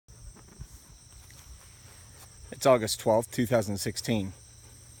It's August 12th, 2016.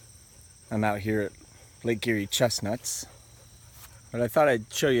 I'm out here at Lake Erie Chestnuts, but I thought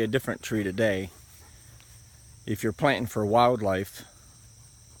I'd show you a different tree today. If you're planting for wildlife,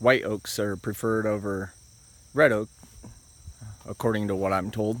 white oaks are preferred over red oak, according to what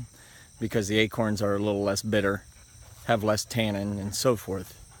I'm told, because the acorns are a little less bitter, have less tannin, and so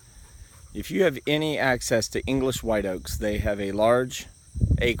forth. If you have any access to English white oaks, they have a large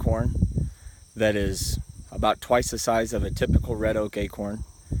acorn that is about twice the size of a typical red oak acorn.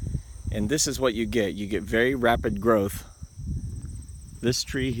 And this is what you get. You get very rapid growth. This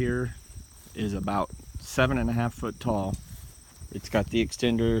tree here is about 7.5 foot tall. It's got the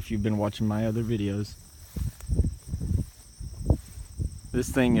extender if you've been watching my other videos. This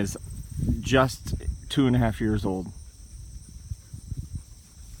thing is just 2.5 years old.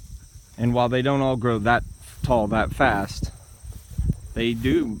 And while they don't all grow that tall that fast, they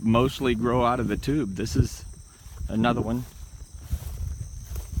do mostly grow out of the tube. This is another one.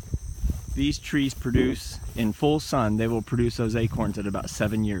 These trees produce, in full sun, they will produce those acorns at about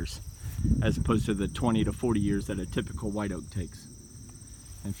 7 years, as opposed to the 20 to 40 years that a typical white oak takes.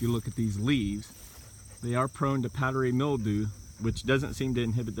 And if you look at these leaves, they are prone to powdery mildew, which doesn't seem to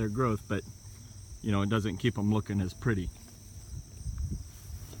inhibit their growth, but you know, it doesn't keep them looking as pretty.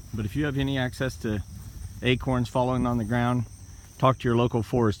 But if you have any access to acorns falling on the ground, talk to your local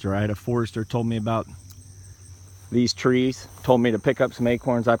forester. I had a forester told me about these trees, told me to pick up some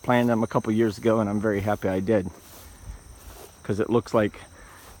acorns. I planted them a couple years ago and I'm very happy I did, because it looks like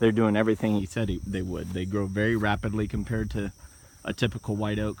they're doing everything he said they would. They grow very rapidly compared to a typical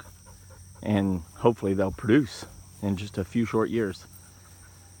white oak, and hopefully they'll produce in just a few short years.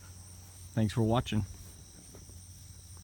 Thanks for watching.